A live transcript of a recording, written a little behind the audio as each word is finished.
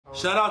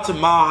Shout out to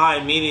Mile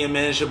High Media,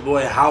 man. It's your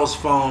boy House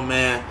Phone,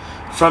 man.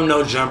 From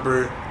No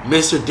Jumper,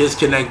 Mr.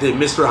 Disconnected,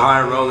 Mr.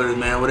 High Rollers,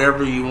 man.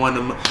 Whatever you want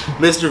to.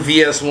 Mr.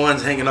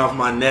 VS1's hanging off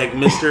my neck.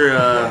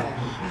 Mr.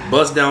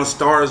 Bust Down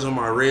Stars on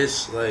my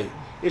wrist. Like,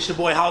 it's your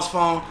boy House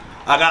Phone.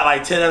 I got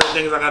like 10 other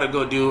things I gotta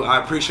go do.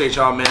 I appreciate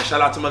y'all, man. Shout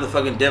out to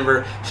motherfucking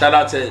Denver. Shout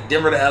out to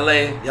Denver to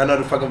LA. Y'all know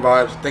the fucking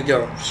vibes. Thank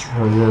y'all.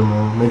 Hell yeah,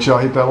 man. Make sure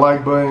y'all hit that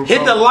like button.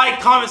 Hit the like,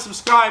 comment,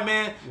 subscribe,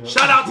 man. Yep.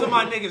 Shout out to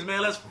my niggas,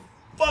 man. Let's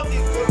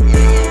fucking go.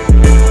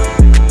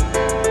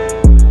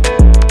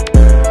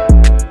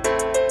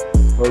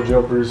 No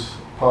Jumpers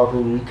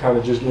popping. You kind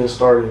of just getting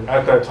started.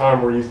 At that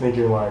time, were you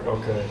thinking like,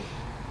 okay,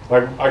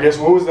 like I guess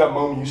what was that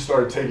moment you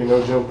started taking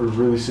No Jumpers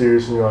really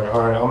serious and you're like,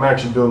 all right, I'm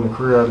actually building a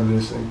career out of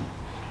this, and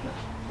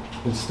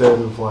instead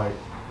of like,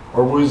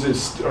 or was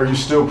it? Are you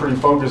still pretty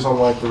focused on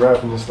like the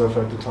rapping and stuff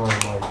at the time?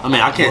 Like, I mean,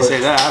 I can't say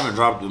that. I haven't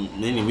dropped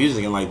any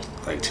music in like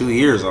 2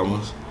 years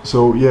almost.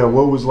 So yeah,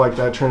 what was like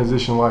that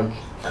transition like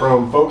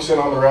from focusing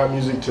on the rap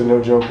music to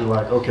No Jumper?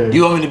 Like, okay,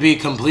 you want me to be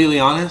completely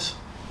honest?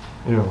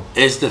 Yeah.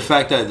 It's the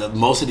fact that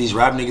most of these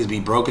rap niggas be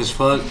broke as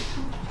fuck.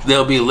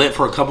 They'll be lit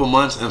for a couple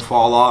months and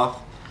fall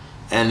off,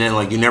 and then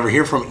like you never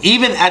hear from them,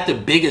 even at the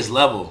biggest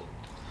level.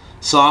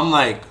 So I'm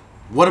like,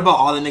 what about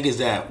all the niggas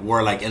that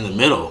were like in the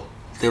middle?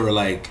 They were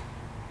like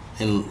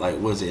in like,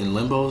 what is it, in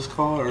limbo it's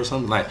called or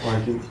something? Like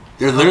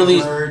they're literally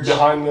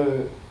behind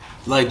the,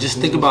 like, just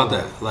think about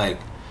that. Like,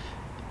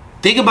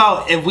 think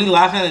about if we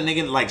laugh at a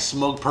nigga like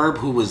Smoke Perp,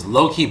 who was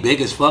low-key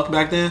big as fuck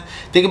back then.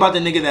 Think about the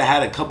nigga that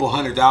had a couple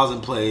 100,000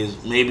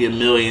 plays, maybe 1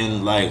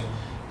 million. Like,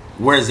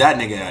 where's that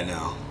nigga at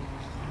now?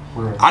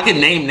 Right. I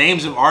can name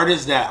names of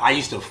artists that I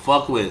used to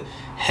fuck with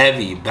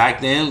heavy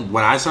back then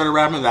when I started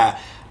rapping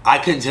that I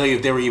couldn't tell you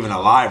if they were even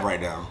alive right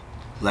now.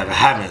 Like, I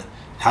haven't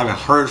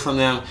heard from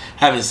them,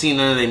 haven't seen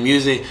none of their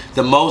music.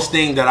 The most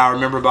thing that I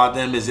remember about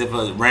them is if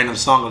a random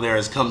song of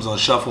theirs comes on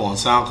shuffle on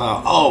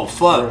SoundCloud. Oh,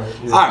 fuck, right,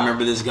 yeah. I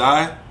remember this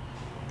guy.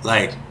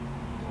 Like,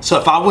 so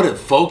if I would have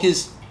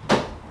focused,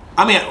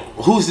 I mean,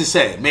 who's to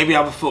say? Maybe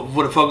I would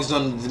have focused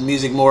on the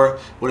music more,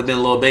 would have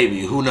been Lil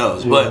Baby, who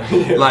knows? Yeah. But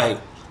yeah.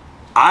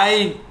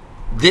 Like,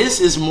 this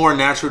is more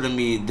natural to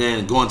me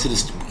than going to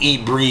the,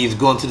 eat, breathe,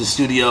 going to the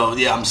studio.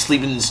 Yeah, I'm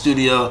sleeping in the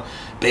studio.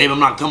 Babe, I'm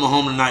not coming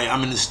home tonight,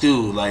 I'm in the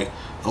stew. Like,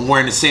 I'm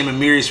wearing the same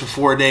Amiris for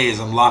 4 days.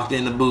 I'm locked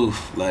in the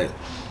booth. Like,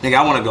 nigga,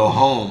 I want to go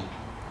home.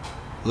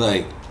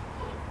 Like,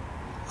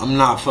 I'm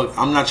not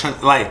trying,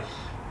 like,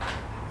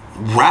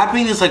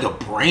 rapping is like a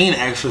brain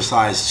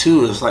exercise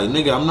too. It's like,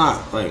 nigga, I'm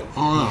not, like, I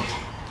don't know.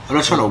 I'm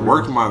not trying to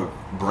work my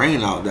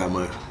brain out that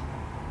much.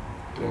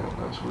 Damn,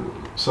 that's weird.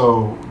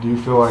 So, do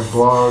you feel like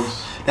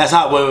blogs? That's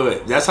how,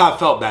 wait. That's how I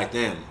felt back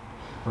then.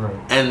 Right.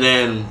 And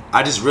then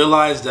I just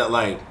realized that,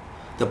 like,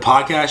 the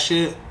podcast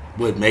shit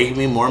would make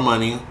me more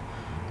money.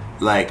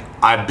 Like,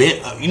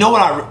 you know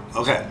what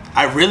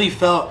I really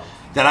felt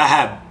that I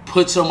had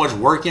put so much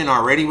work in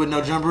already with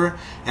No Jumper,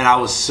 and I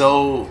was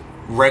so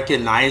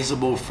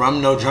recognizable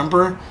from No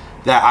Jumper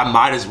that I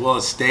might as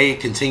well stay,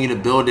 continue to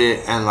build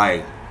it, and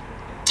like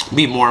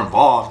be more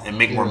involved and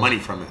make more money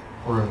from it.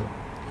 Right.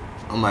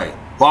 I'm like,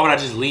 why would I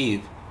just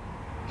leave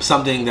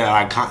something that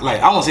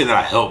I won't say that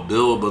I helped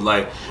build, but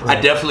like I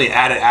definitely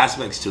added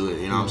aspects to it,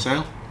 you know what I'm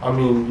saying? I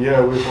mean, yeah,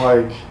 with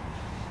like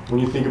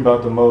when you think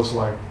about the most,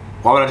 like,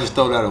 why would I just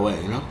throw that away,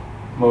 you know?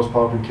 Most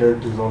popular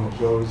characters on the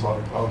show is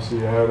like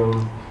obviously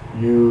Adam,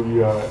 you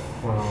got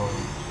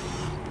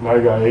now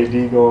you got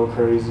AD going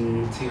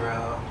crazy,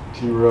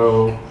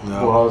 T-Rell,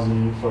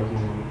 Wazzy,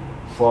 fucking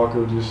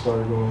Flocko just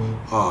started going.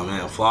 Oh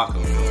man, Flocko.